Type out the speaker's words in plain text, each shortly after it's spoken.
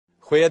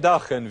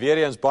Goeiedag en weer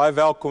eens baie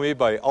welkom hier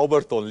by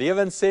Alberton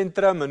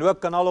Lewensentrum en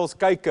ook aan al ons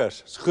kykers.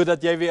 Het is goed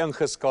dat jy weer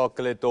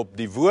ingeskakel het op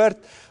die woord,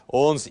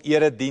 ons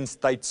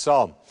eredienstyd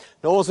saam.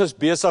 Nou ons is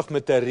besig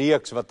met 'n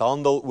reeks wat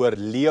handel oor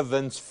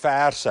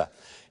lewensverse.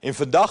 En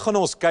vandag gaan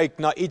ons kyk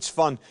na iets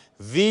van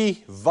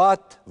wie,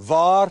 wat,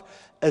 waar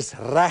is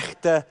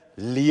regte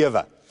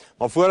lewe.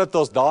 Maar voordat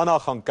ons daarna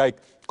gaan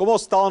kyk, kom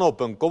ons staan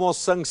op en kom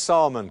ons sing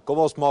saam en kom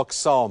ons maak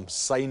saam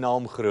sy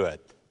naam groot.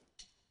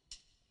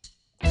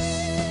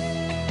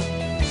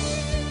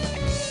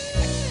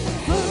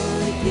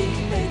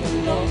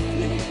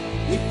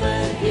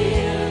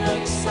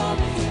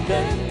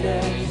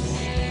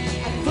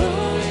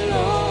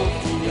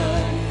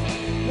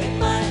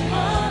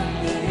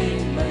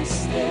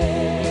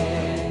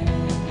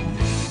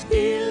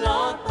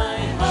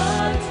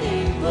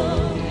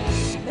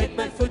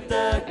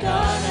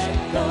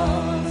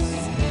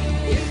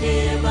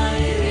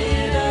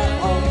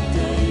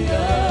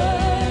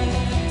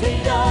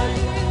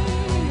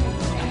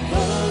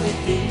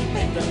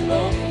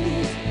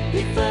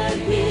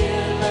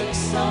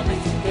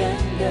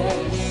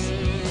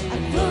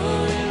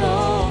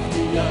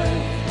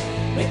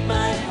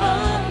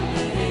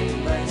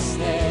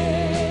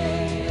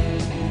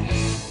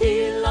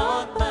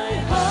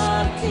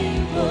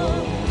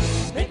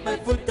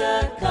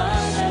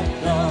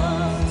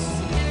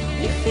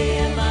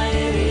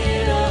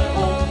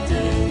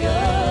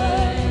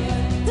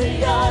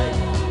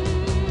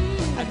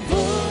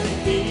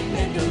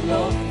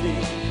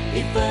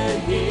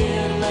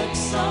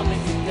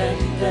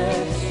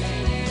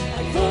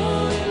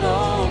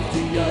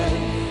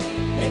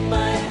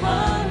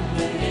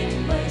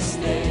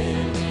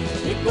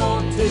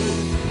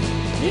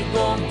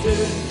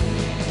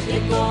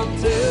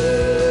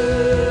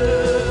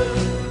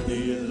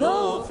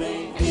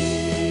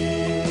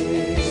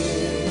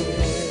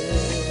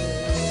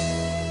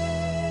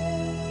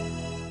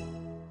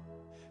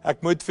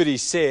 Ek moet vir u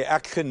sê,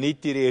 ek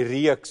geniet hierdie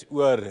reeks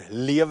oor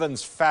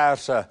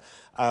lewensverse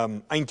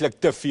eintlik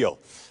te veel.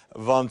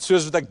 Want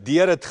soos wat ek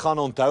deur dit gaan,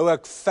 onthou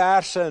ek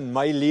verse in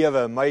my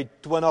lewe, my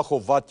 20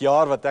 of wat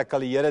jaar wat ek al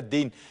die Here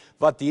dien,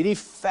 wat hierdie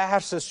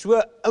verse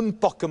so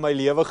impak in my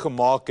lewe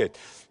gemaak het.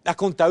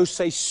 Ek onthou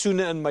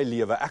seisoene in my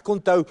lewe, ek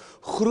onthou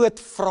groot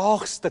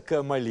vraagstukke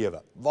in my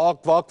lewe, waar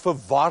ek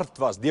verward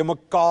was, die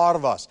mekaar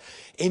was,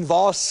 en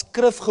waar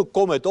skrif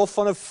gekom het, of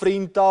van 'n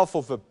vriend af,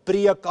 of 'n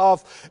preek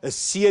af, 'n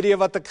CD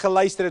wat ek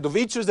geluister het, of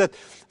iets soos dit,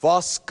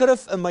 waar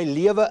skrif in my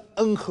lewe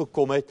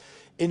ingekom het,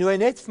 en hoe hy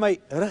net vir my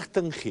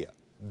rigting gee,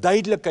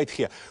 duidelikheid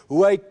gee,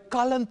 hoe hy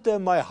kalmte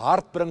in my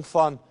hart bring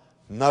van,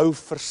 nou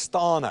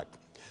verstaan ek.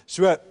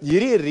 So,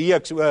 hierdie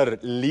reeks oor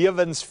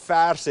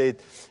lewensverse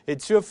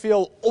het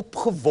soveel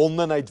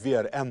opgewondenheid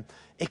weer en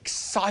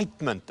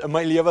excitement in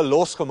my lewe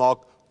losgemaak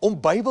om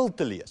Bybel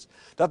te lees.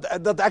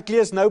 Dat ek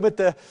lees nou met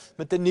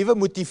 'n nuwe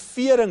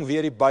motivering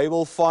weer die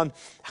Bybel van,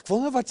 ek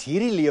wonder wat's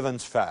hierdie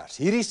lewensvers,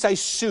 hierdie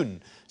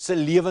seisoen se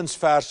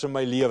lewensvers in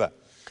my lewe.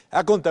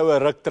 Ek onthou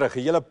 'n ruk terug,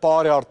 'n hele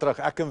paar jaar terug,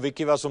 ek en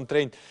Wikkie was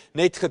omtrent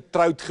net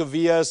getroud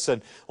gewees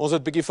en ons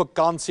het 'n bietjie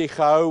vakansie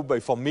gehou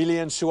by familie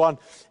en so aan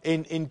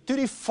en toe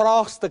die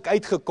vraagstuk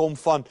uitgekom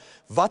van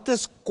wat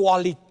is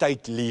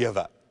kwaliteit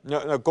lewe?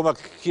 Nou kom ek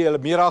gee julle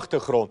meer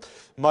agtergrond.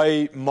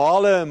 My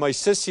maale en my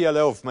sussie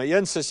hulle of my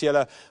een sussie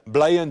hulle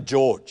bly in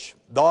George.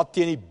 Daar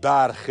teen die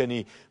berg en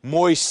die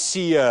mooi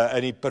see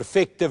en die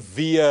perfekte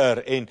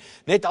weer en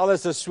net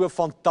alles is so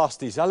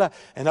fantasties.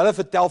 Hulle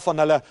vertel van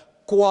hulle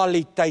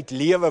kwaliteit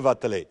lewe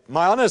wat hulle het.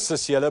 My ander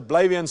sussie, hulle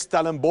bly weer in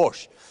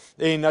Stellenbosch.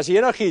 En as jy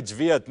enigiets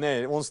weet,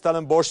 ons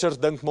Stellenboschers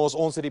dink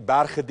ons het die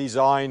berg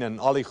gedesign en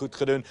al die goed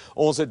gedoen,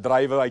 ons het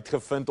druiwe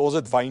uitgevind, ons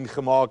het wyn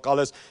gemaak,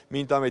 alles,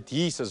 meantime het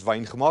Jesus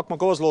wyn gemaak, maar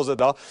kom ons los dit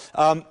daar.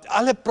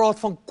 Hulle praat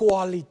van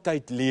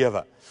kwaliteit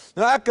lewe.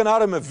 Nou ek en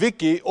arme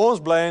Wikkie,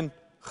 ons bly in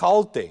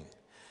Gauteng.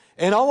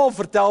 En almal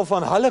vertel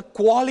van hulle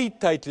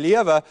kwaliteit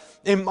lewe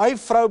en my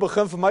vrou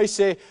begin vir my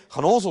sê,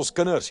 gaan ons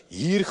kinders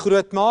hier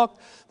groot maak,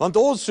 want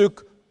ons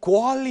soek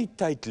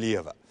kwaliteit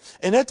lewe.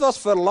 En dit was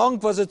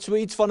verlang, was dit so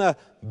iets van 'n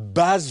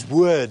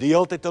buzzword die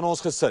hele tyd in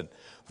ons gesin.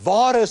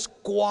 Waar is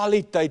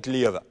kwaliteit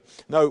lewe?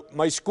 Nou,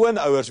 my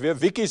skoonouers, weer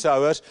Wikkie se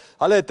ouers,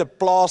 hulle het 'n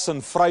plaas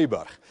in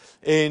Vryburg.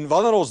 En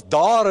wanneer ons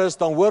daar is,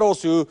 dan hoor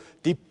ons hoe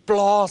die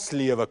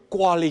plaaslewe,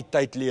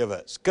 kwaliteit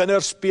lewe is.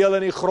 Kinders speel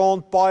in die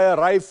grondpaaie,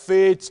 ry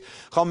fiets,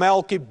 gaan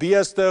melk die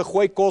beeste,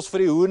 gooi kos vir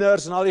die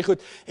hoenders en al die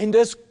goed. En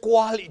dis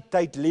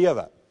kwaliteit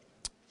lewe.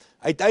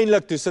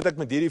 Uiteindelik toe sit ek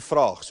met hierdie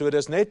vraag. So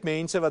dis net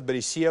mense wat by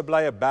die see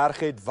bly, 'n berg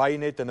het,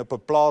 wyn het en op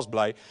 'n plaas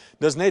bly.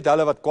 Dis net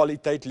hulle wat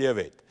kwaliteit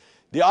lewe het.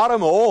 Die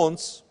arme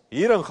ons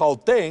hier in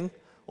Gauteng,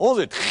 ons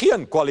het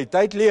geen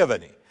kwaliteit lewe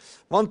nie.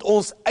 Want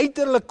ons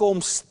uiterlike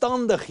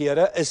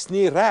omstandighede is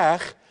nie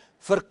reg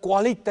vir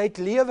kwaliteit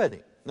lewe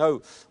nie.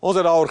 Nou, ons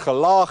het daaroor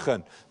gelag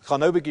en gaan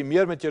nou 'n bietjie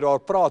meer met jou daar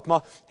praat,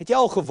 maar het jy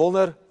al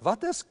gewonder,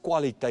 wat is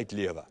kwaliteit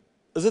lewe?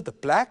 Is dit 'n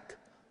plek?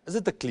 Is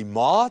dit 'n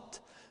klimaat?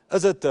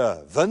 Is dit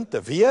 'n wind,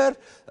 'n weer?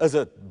 Is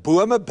dit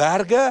bome,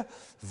 berge?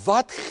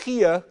 Wat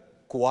gee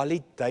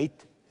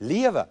kwaliteit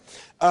lewe.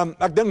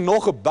 Ek dink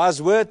nog 'n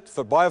buzzword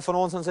vir baie van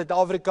ons in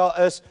Suid-Afrika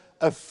is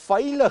 'n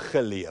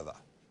veilige lewe.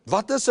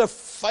 Wat is 'n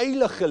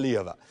veilige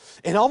lewe?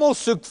 En almal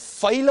soek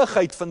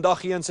veiligheid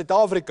vandag hier in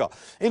Suid-Afrika.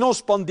 En ons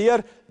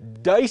spandeer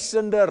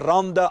duisende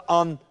rande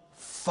aan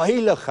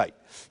veiligheid.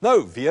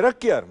 Nou, weer 'n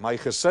keer, my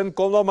gesin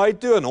kom na my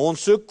toe en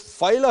ons soek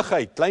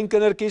veiligheid.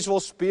 Kleinkindertjies wil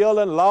speel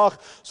en lag.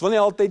 Ons wil nie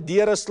altyd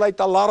deure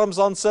sluit, alarms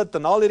aan sit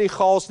en al hierdie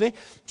chaos nie.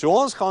 So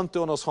ons gaan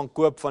toe en ons gaan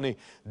koop van die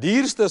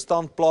duurste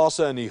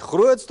standplase in die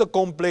grootste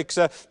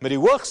komplekse met die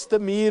hoogste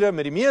mure,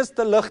 met die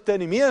meeste ligte en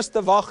die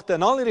meeste wagte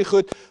en al hierdie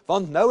goed,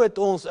 want nou het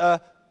ons 'n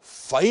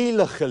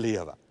veilige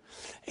lewe.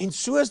 En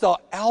so is daar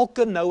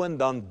elke nou en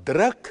dan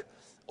druk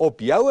op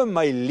jou en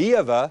my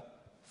lewe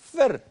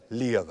vir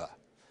lewe.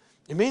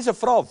 En mense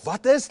vra,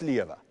 wat is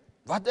lewe?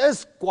 Wat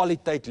is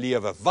kwaliteit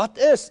lewe? Wat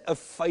is 'n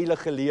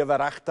veilige lewe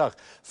regtig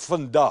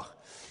vandag?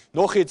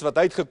 Nog iets wat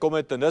uitgekom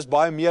het, en dis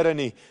baie meer in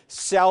die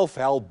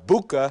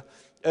selfhelpboeke,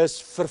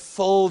 is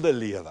vervulde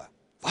lewe.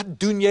 Wat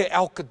doen jy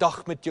elke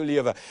dag met jou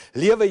lewe?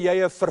 Lewe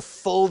jy 'n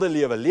vervulde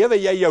lewe? Lewe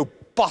jy jou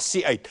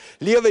passie uit?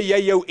 Lewe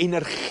jy jou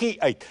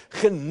energie uit?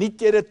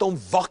 Geniet jy dit om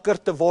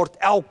wakker te word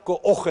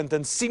elke oggend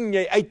en sien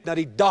jy uit na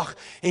die dag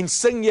en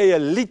sing jy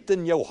 'n lied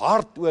in jou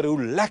hart oor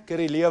hoe lekker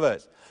die lewe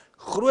is?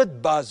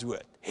 Groot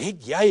buzzword.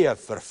 Het jy 'n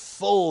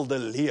vervulde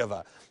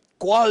lewe?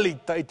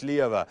 Kwaliteit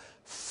lewe?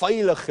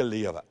 Veilige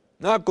lewe?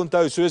 Nou ek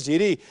onthou, soos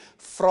hierdie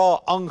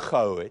vraag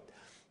aangehou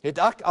het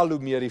ek al hoe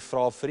meer die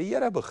vraag vir die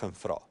Here begin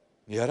vra.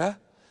 Here,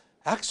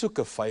 ek soek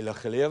 'n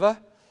veilige lewe.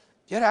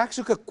 Here, ek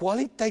soek 'n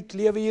kwaliteit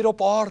lewe hier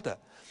op aarde.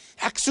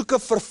 Ek soek 'n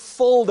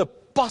vervulde,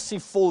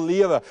 passievol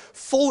lewe,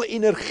 vol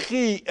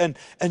energie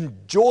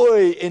en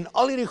joy en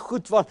al hierdie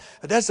goed, want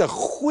dit is 'n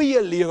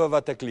goeie lewe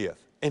wat ek leef.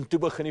 En toe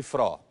begin die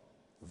vraag,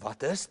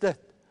 wat is dit?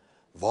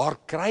 Waar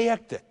kry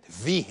ek dit?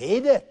 Wie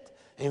het dit?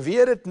 En wie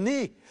het dit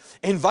nie?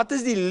 En wat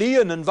is die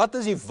leuen en wat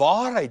is die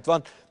waarheid?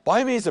 Want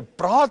baie mense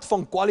praat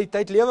van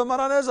kwaliteit lewe, maar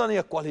dan is daar nie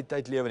 'n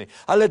kwaliteit lewe nie.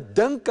 Hulle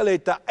dink hulle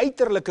het 'n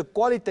uiterlike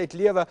kwaliteit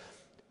lewe,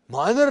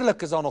 maar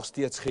innerlik is daar nog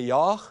steeds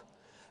gejaag.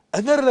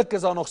 Innerlik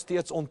is daar nog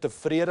steeds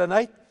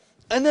ontevredenheid.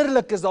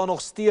 Innerlik is daar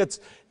nog steeds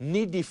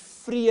nie die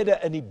vrede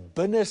in die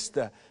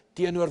binneste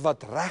teenoor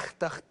wat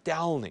regtig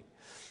tel nie.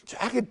 So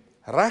ek het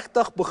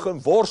regtig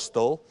begin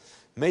worstel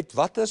met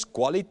wat is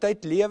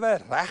kwaliteit lewe,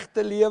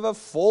 regte lewe,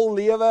 vol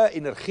lewe,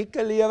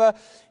 energieke lewe,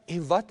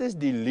 en wat is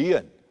die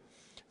leuen?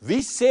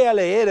 Wie sê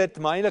hulle het dit,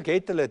 maar eintlik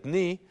het hulle dit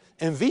nie,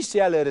 en wie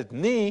sê hulle het dit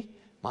nie,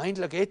 maar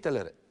eintlik het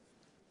hulle dit.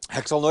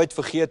 Ek sal nooit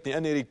vergeet nie,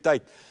 in hierdie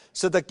tyd,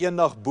 sit ek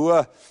eendag bo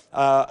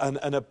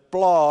in 'n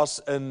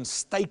plaas in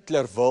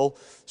Stytlerville,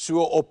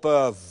 so op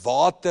 'n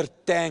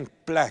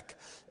watertankplek,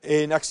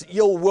 en ek's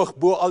heel hoog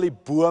bo al die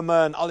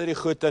bome en al hierdie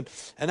goed,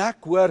 en ek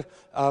hoor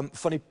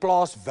van die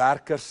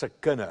plaaswerkers se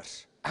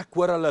kinders. Ek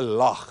hoor hulle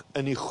lag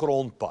in die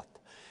grondpad.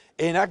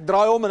 En ek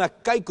draai om en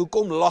ek kyk,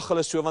 hoekom lag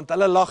hulle so? Want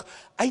hulle lag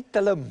uit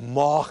hulle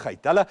maag uit.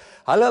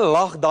 Hulle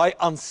lag daai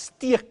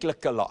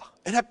aansteeklike lag.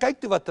 En ek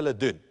kyk toe wat hulle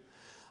doen.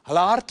 Hulle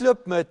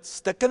hardloop met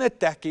stikkende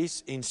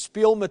tekkies en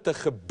speel met 'n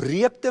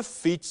gebreekte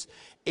fiets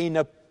en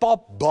 'n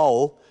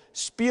papbal,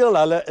 speel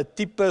hulle 'n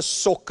tipe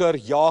sokker,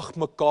 jaag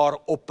mekaar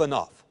op en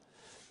af.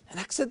 En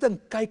ek sit en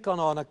kyk aan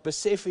haar en ek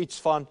besef iets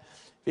van,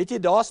 weet jy,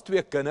 daar's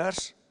twee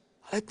kinders,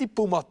 hulle het nie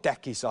Puma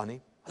tekkies aan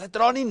nie, hulle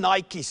dra nie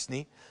Nike's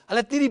nie, hulle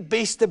het nie die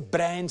beste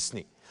brands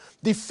nie.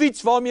 Die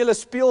fiets waarmee hulle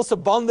speel se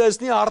bande is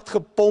nie hard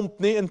gepomp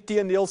nie,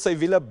 inteendeel sy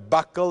wiele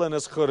bakkel en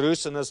is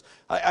geroes en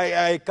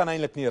hy kan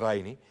eintlik nie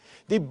ry nie.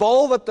 Die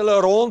bal wat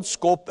hulle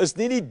rondskop is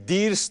nie die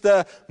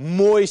duurste,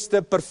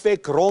 mooiste,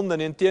 perfek rond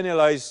en inteendeel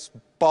hy's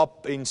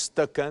pap en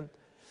stikkend.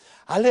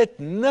 Hulle het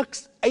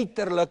niks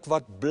uiterlik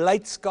wat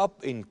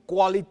blydskap en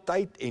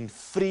kwaliteit en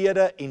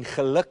vrede en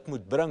geluk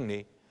moet bring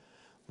nie,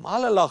 maar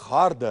hulle lag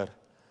harder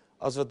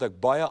as wat ek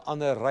baie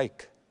ander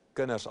ryk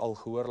kinders al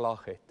gehoor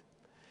lag het.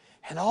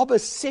 En daar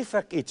besef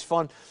ek iets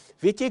van,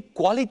 weet jy,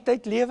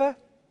 kwaliteit lewe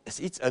is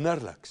iets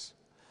innerliks.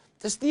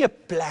 Dit is nie 'n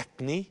plek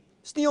nie,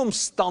 dit is nie 'n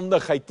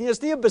omstandigheid nie, dit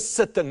is nie 'n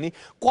besitting nie.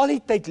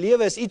 Kwaliteit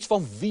lewe is iets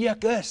van wie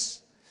ek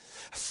is.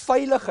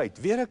 Veiligheid,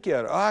 weer 'n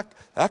keer,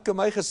 ek en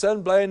my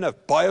gesin bly in 'n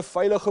baie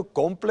veilige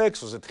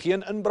kompleks, ons het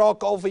geen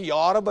inbrake al vir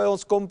jare by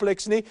ons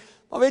kompleks nie,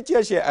 maar weet jy,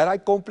 as jy uit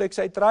die kompleks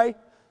uitry,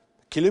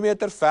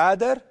 kilometer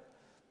verder,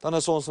 dan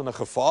is ons in 'n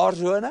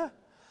gevaarsone,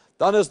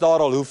 dan is daar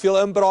al hoeveel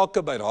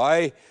inbrake by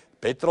daai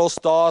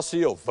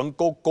petrolstasie of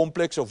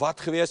winkelkompleks of wat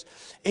gewees,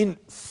 en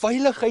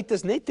veiligheid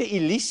is net 'n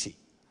illusie.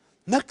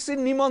 Niks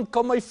en niemand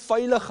kan my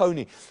veilig hou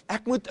nie.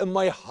 Ek moet in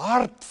my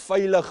hart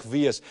veilig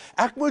wees.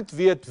 Ek moet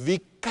weet wie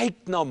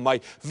kyk na my,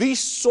 wie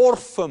sorg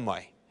vir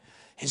my.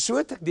 En so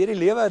het ek deur die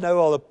lewe nou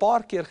al 'n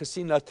paar keer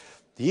gesien dat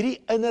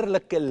hierdie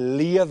innerlike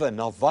lewe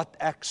na wat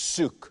ek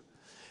soek,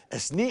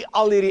 is nie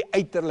al hierdie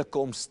uiterlike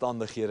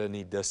omstandighede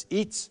nie, dis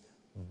iets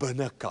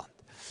binnekant.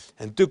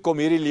 En toe kom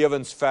hierdie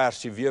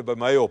lewensversie weer by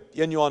my op,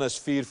 1 Johannes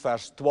 4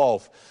 vers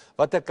 12,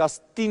 wat ek as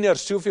tiener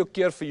soveel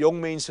keer vir jong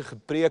mense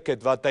gepreek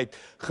het, wat uit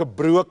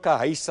gebroke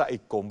huise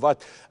uitkom,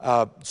 wat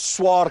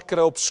swaar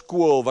kry op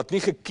skool, wat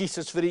nie gekies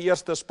is vir die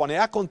eerste span nie.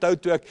 Ek onthou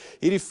toe ek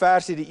hierdie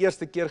versie die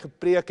eerste keer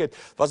gepreek het,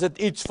 was dit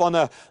iets van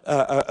 'n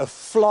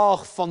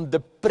vlaag van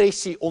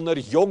depressie onder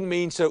jong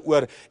mense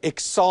oor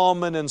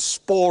eksamen en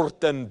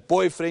sport en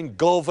boyfriend,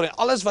 girlfriend,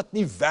 alles wat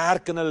nie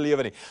werk in hulle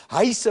lewe nie,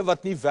 huise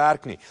wat nie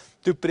werk nie.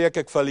 Toe preek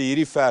ek vir hulle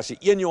hierdie versie,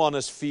 1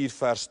 Johannes 4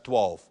 vers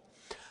 12.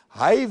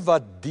 Hy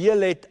wat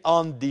deel het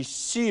aan die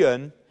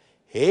Seun,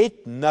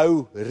 het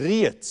nou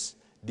reeds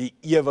die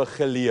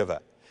ewige lewe.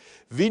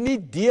 Wie nie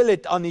deel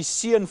het aan die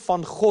Seun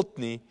van God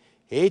nie,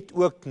 het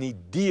ook nie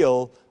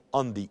deel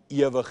aan die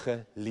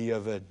ewige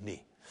lewe nie.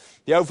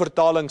 Die ou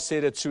vertaling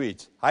sê dit so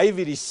iets. Hy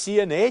wie die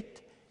Seun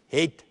het,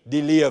 het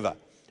die lewe.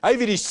 Hy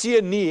wie die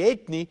Seun nie,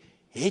 het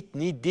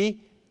nie die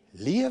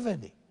lewe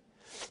nie.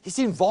 Jy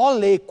sien, waar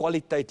lê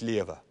kwaliteit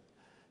lewe?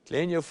 Dit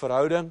lê in jou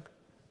verhouding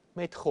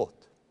met God.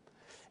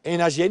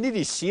 En as jy nie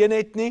die Seun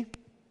het nie,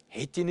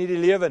 het jy nie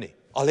die lewe nie.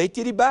 Al het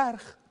jy die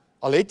berg,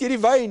 al het jy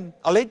die wyn,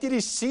 al het jy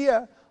die see,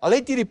 al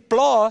het jy die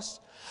plaas,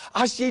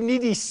 as jy nie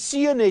die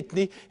Seun het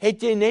nie,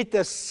 het jy net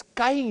 'n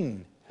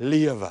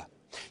skynlewe.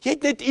 Jy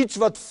het net iets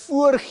wat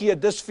voorgee,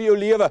 dis vir jou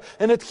lewe,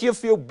 en dit gee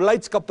vir jou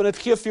blydskap, en dit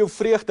gee vir jou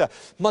vreugde,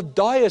 maar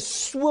daai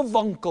is so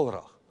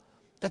wankelrig,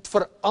 dit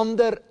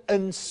verander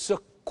in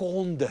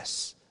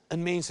sekondes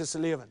in mense se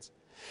lewens.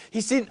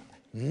 Jy sien,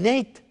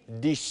 net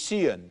die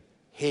Seun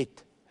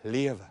het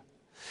lewe.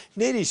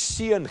 Net die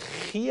Seun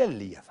gee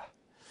lewe.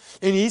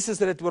 En Jesus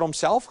het dit oor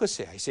homself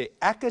gesê. Hy sê,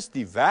 ek is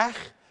die weg,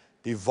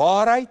 die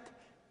waarheid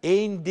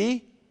en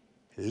die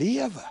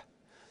lewe.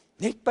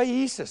 Net by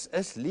Jesus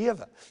is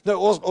lewe. Nou,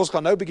 ons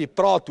gaan nou 'n bietjie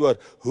praat oor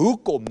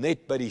hoekom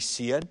net by die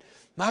Seun,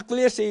 maar ek wil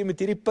eers sê, jy moet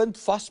hierdie punt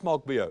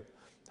vasmaak by jou.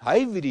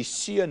 Hy wie die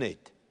Seun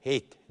het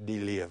die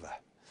lewe.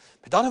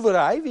 Met ander woorde,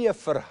 hy wie 'n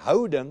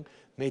verhouding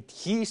met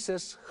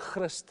Jesus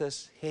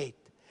Christus het.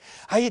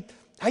 Hy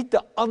het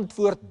 'n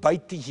antwoord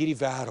buite hierdie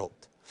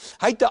wêreld.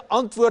 Hy het 'n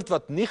antwoord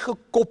wat nie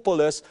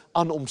gekoppel is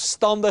aan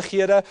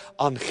omstandighede,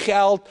 aan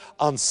geld,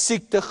 aan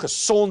siekte,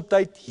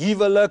 gesondheid,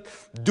 huwelik,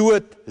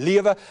 dood,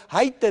 lewe.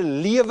 Hy het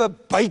 'n lewe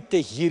buite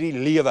hierdie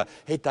lewe.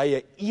 Het hy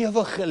 'n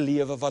ewige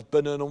lewe wat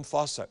binne in hom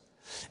vashou.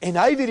 En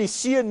hy wie die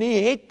Seun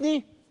nie het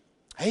nie,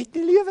 hy het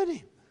nie lewe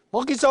nie.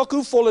 Maak nie saak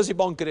hoe vol is die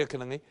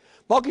bankrekening nie.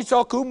 Maak nie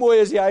saak hoe mooi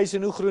is die huis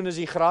en hoe groen is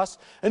die gras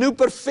en hoe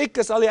perfek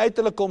is al die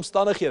uiterlike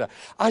omstandighede.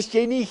 As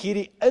jy nie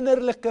hierdie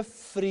innerlike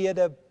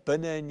vrede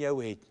binne in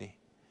jou het nie,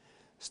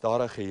 is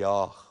daar 'n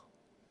gejaag,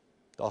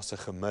 daar's 'n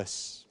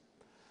gemis,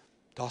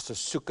 daar's 'n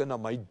soeke na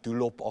my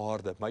doel op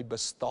aarde, my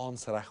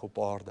bestaansreg op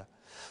aarde.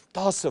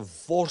 Daar's 'n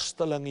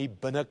worsteling hier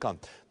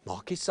binnekant.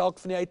 Maak nie saak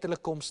van die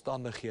uiterlike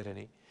omstandighede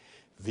nie.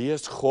 Wie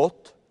is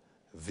God?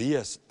 Wie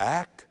is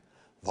ek?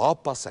 Waar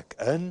pas ek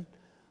in?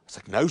 As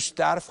ek nou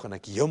sterf, gaan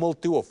ek hemel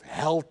toe of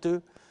hel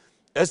toe?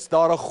 Is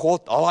daar 'n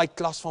God? Al daai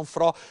klas van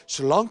vrae.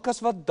 Solank as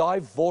wat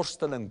daai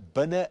worsteling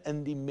binne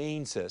in die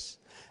mens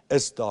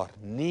is daar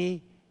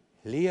nie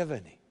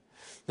lewe nie.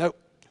 Nou,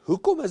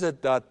 hoekom is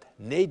dit dat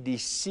net die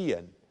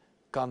Seun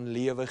kan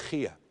lewe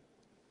gee?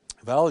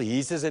 Wel,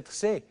 Jesus het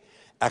gesê,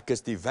 ek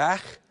is die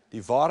weg,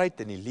 die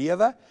waarheid en die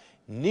lewe.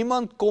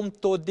 Niemand kom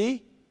tot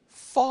die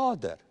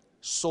Vader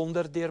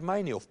sonder deur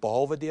my nie, of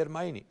behalwe deur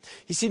my nie.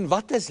 Jy sien,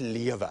 wat is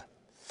lewe?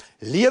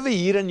 Lewe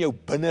hier in jou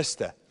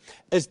binneste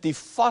is die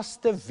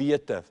vaste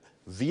wete,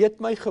 wie het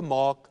my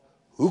gemaak,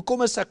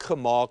 hoekom is ek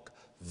gemaak,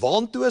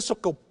 waantoe is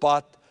ek op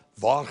pad,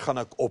 waar gaan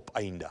ek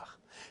opeindig?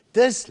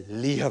 Dis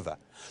lewe.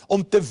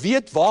 Om te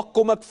weet waar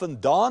kom ek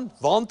vandaan,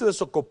 waantoe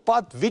is ek op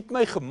pad, wie het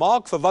my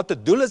gemaak, vir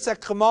watter doel is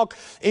ek gemaak,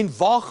 en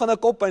waar gaan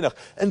ek opeindig?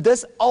 En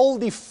dis al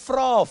die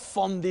vrae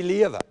van die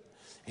lewe.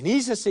 En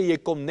Jesus sê, jy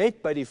kom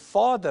net by die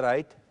Vader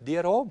uit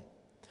deur hom.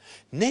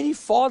 Net die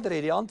Vader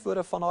het die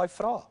antwoorde van daai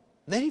vrae.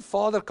 Net die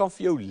Vader kan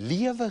vir jou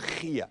lewe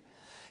gee.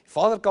 Die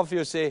Vader kan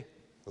vir jou sê,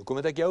 hoekom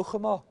het ek jou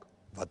gemaak?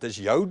 Wat is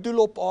jou doel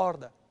op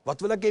aarde?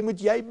 Wat wil ek hê moet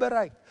jy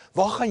bereik?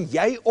 Waar gaan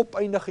jy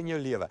opeindig in jou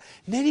lewe?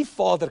 Net die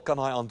Vader kan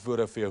daai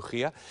antwoorde vir jou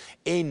gee,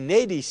 en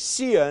net die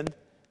Seun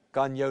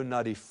kan jou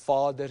na die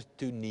Vader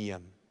toe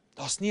neem.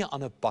 Daar's nie 'n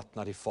ander pad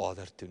na die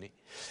Vader toe nie.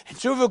 En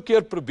soveel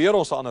keer probeer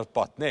ons 'n ander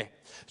pad, nê?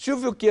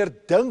 Soveel keer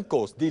dink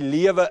ons die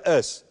lewe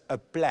is 'n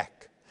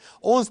plek.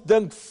 Ons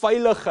dink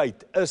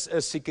veiligheid is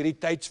 'n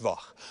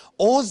sekuriteitswag.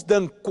 Ons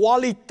dink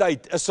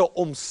kwaliteit is 'n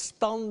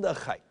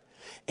omstandigheid.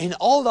 En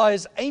al daai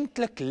is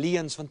eintlik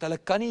leuns, want hulle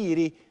kan nie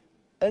hierdie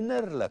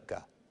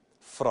innerlike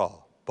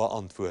vrae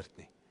beantwoord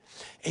nie.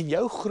 En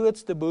jou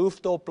grootste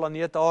behoefte op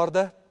planeet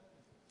Aarde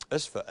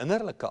is vir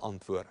innerlike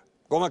antwoorde.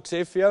 Kom ek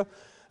sê vir jou,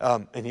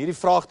 en hierdie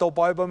vraag het al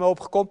baie by my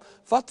opgekom,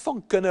 wat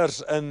van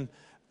kinders in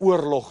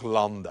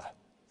oorloglande?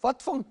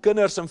 Wat van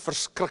kinders in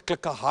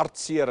verskriklike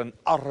hartseer en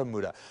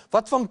armoede?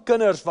 Wat van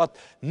kinders wat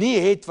nie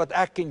het wat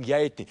ek en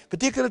jy het nie?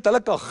 Beteken dit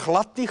hulle kan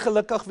glad nie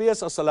gelukkig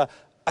wees as hulle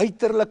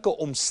uiterlike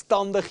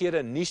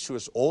omstandighede nie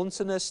soos ons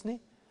is nie?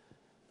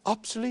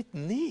 Absoluut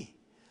nie.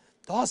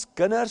 Daar's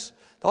kinders,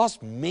 daar's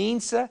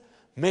mense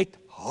met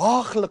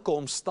haaglike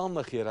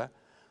omstandighede,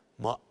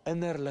 maar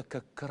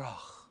innerlike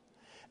krag,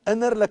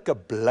 innerlike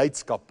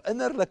blydskap,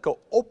 innerlike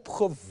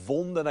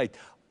opgewondenheid,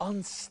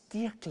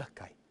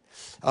 aansteeklikheid.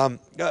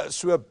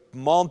 So 'n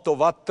maand of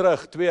wat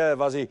terug, 2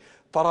 was die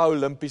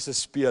Para-Olimpiese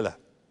spele.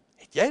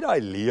 Het jy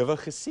daai lewe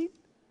gesien?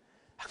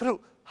 Ek bedoel,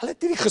 hulle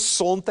het nie die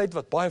gesondheid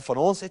wat baie van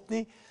ons het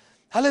nie.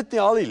 Hulle het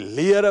nie al die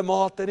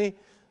ledemate nie.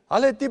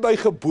 Hulle het nie by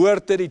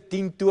geboorte die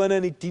 10 tone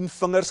en die 10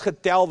 vingers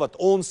getel wat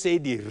ons sê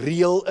die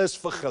reël is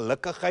vir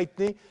gelukkigheid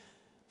nie.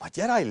 Maar het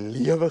jy daai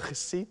lewe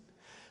gesien?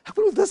 Ek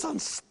bedoel, dis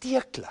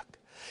aansteeklik.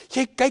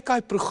 Jy kyk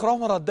daai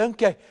programme, dan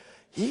dink jy,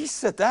 hier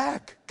sit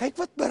ek, kyk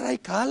wat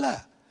bereik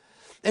hulle.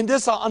 En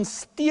dis 'n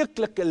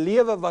aansteeklike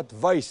lewe wat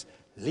wys,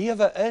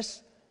 lewe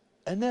is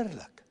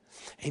innerlik.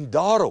 En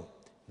daarom,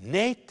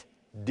 net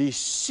die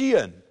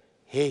Seun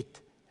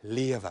het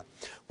lewe.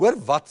 Hoor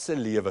wat se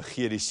lewe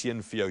gee die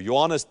Seun vir jou.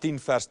 Johannes 10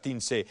 vers 10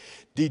 sê,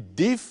 die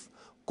dief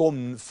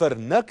kom vir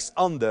niks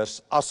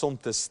anders as om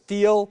te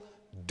steel,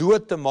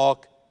 dood te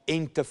maak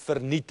en te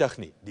vernietig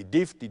nie. Die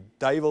dief, die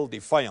duiwel,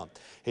 die vyand,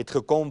 het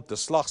gekom te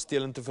slag,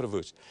 steel en te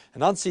verwoes. En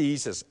dan sê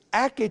Jesus,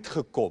 ek het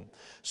gekom,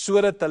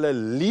 sodat hulle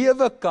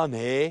lewe kan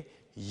hê,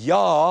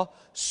 ja,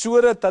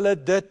 sodat hulle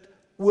dit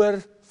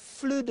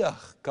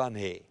oorvloedig kan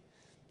hê.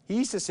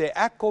 Jesus sê,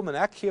 ek kom en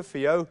ek gee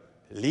vir jou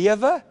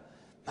lewe,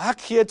 maar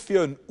ek gee dit vir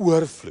jou in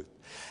oorvloed.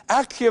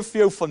 Ek gee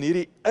vir jou van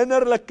hierdie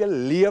innerlike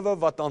lewe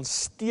wat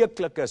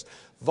aansteeklik is,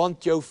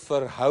 want jou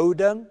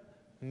verhouding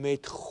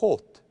met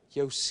God,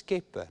 jou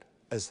skepper,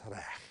 is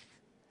reg.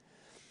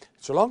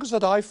 Solank as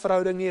wat daai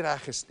verhouding nie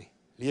reg is nie,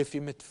 leef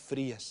jy met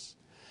vrees,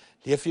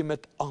 leef jy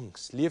met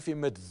angs, leef jy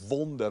met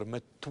wonder,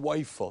 met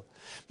twyfel.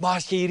 Maar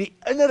as jy hierdie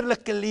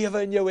innerlike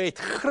lewe in jou het,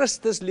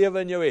 Christus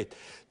lewe in jou het,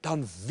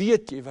 dan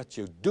weet jy wat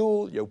jou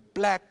doel, jou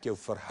plek, jou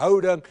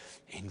verhouding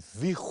en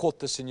wie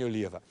God is in jou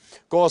lewe.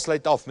 Kom ons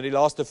sluit af met die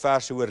laaste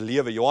verse oor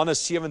lewe.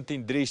 Johannes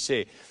 17:3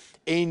 sê,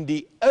 en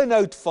die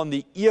inhoud van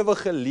die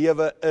ewige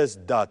lewe is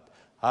dat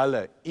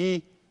hulle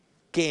U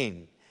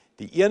ken,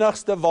 die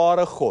enigste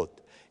ware God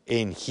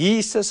en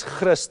Jesus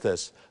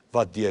Christus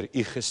wat deur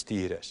U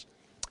gestuur is.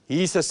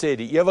 Jesus sê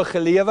die ewige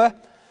lewe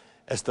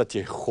is dat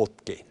jy God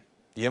ken,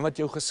 die een wat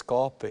jou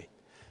geskaap het,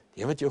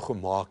 die een wat jou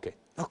gemaak het.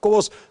 Nou kom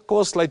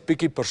ons sluit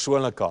bietjie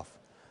persoonlik af.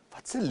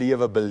 Wat se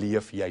lewe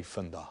beleef jy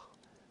vandag?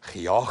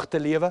 Gejaagde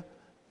lewe,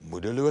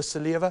 moedelose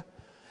lewe?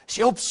 Is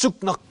jy op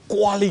soek na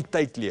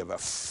kwaliteit lewe,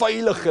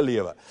 veilige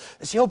lewe?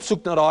 Is jy op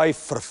soek na daai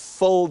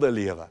vervulde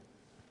lewe?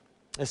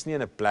 Is nie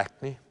in 'n plek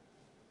nie.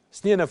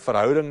 Is nie in 'n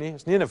verhouding nie,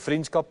 is nie in 'n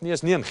vriendskap nie,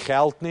 is nie in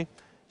geld nie,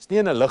 is nie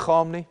in 'n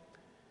liggaam nie.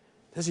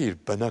 Dis hier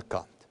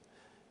binnekant,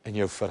 in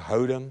jou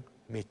verhouding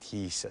met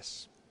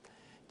Jesus.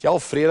 Het jy al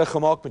vrede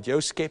gemaak met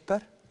jou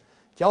skepper?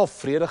 Het jy al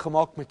vrede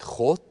gemaak met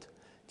God?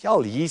 Het jy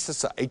al Jesus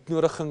se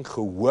uitnodiging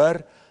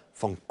gehoor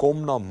van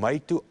kom na my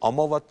toe,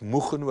 almal wat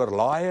moeg en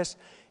oorlaai is,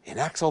 en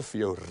ek sal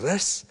vir jou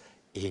rus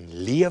en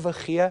lewe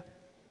gee?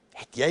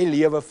 Het jy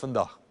lewe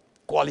vandag?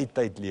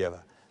 Kwaliteit lewe,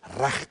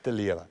 regte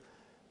lewe.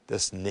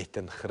 Dis net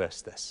in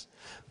Christus.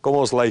 Kom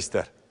ons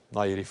luister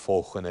na hierdie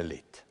volgende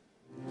lied.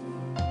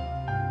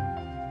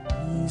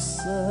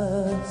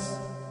 Jesus,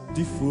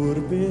 die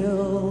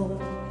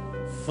voorbeeld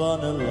van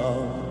 'n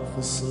lang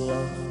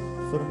geslag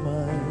vir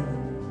my.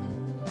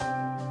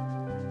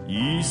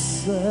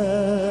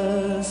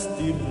 Jesus,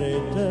 die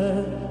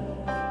redder,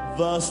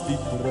 was die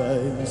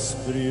prys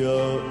vir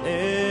jou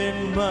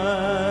en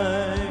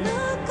my.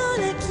 Nou kan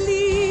ek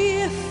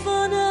leef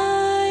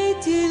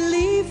vanuit die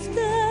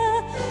liefde,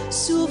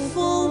 so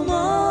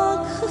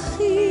volmaak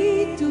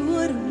gegee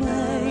deur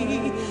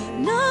my.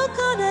 Nou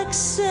kan ek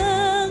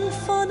sing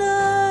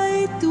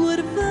vanuit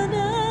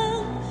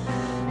oorwinning,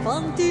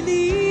 want die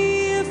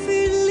leef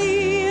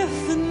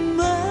in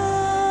my.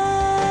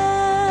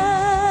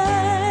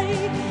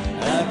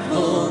 Ek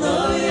wil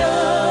nou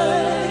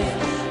juig,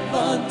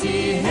 want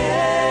die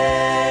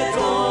het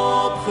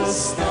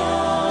opgestaan.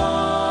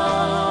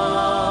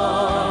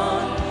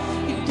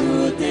 Die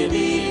dood en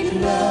die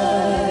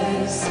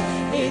kruis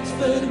het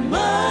vir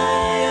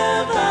my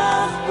 'n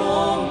weg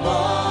kom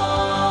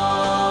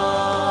baan.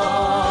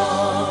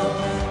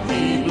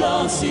 Die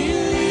blaas die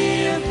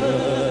lewe,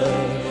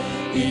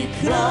 die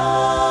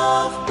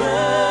krag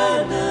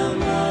binne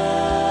my.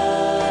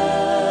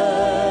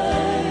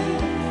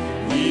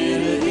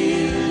 Here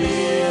die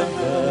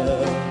lewe,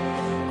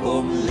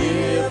 kom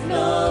leef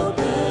nou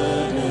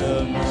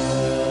binne my.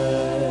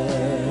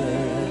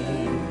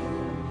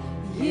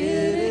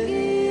 Here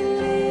die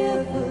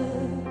lewe,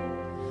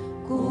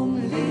 kom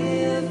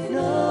leef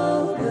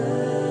nou binne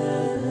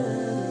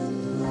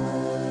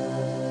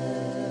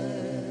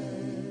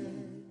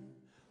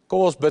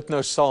Kom ons bid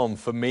nou saam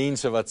vir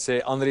mense wat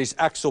sê, Andries,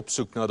 ek's op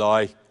soek na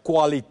daai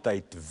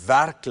kwaliteit,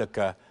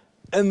 werklike,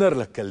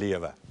 innerlike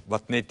lewe,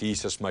 wat net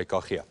Jesus my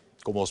kan gee.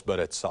 Kom ons bid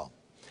dit saam.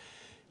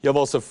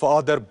 Hemelse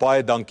Vader,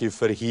 baie dankie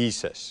vir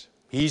Jesus.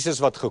 Jesus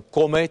wat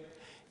gekom het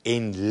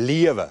en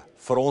lewe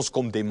vir ons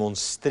kom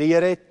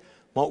demonstreer het,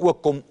 maar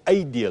ook kom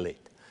uitdeel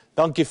het.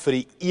 Dankie vir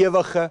die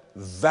ewige,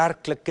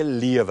 werklike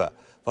lewe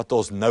wat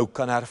ons nou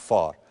kan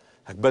ervaar.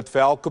 Ek bid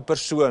vir elke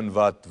persoon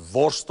wat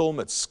worstel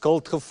met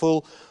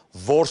skuldgevoel,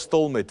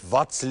 worstel met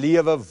wat's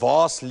lewe,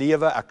 waar's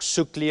lewe, ek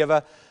soek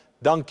lewe.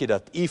 Dankie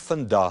dat U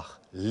vandag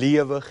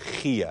lewe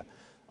gee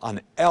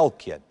aan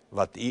elkeen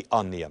wat U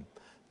aanneem.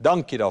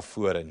 Dankie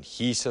daarvoor in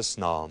Jesus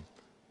naam.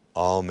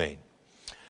 Amen.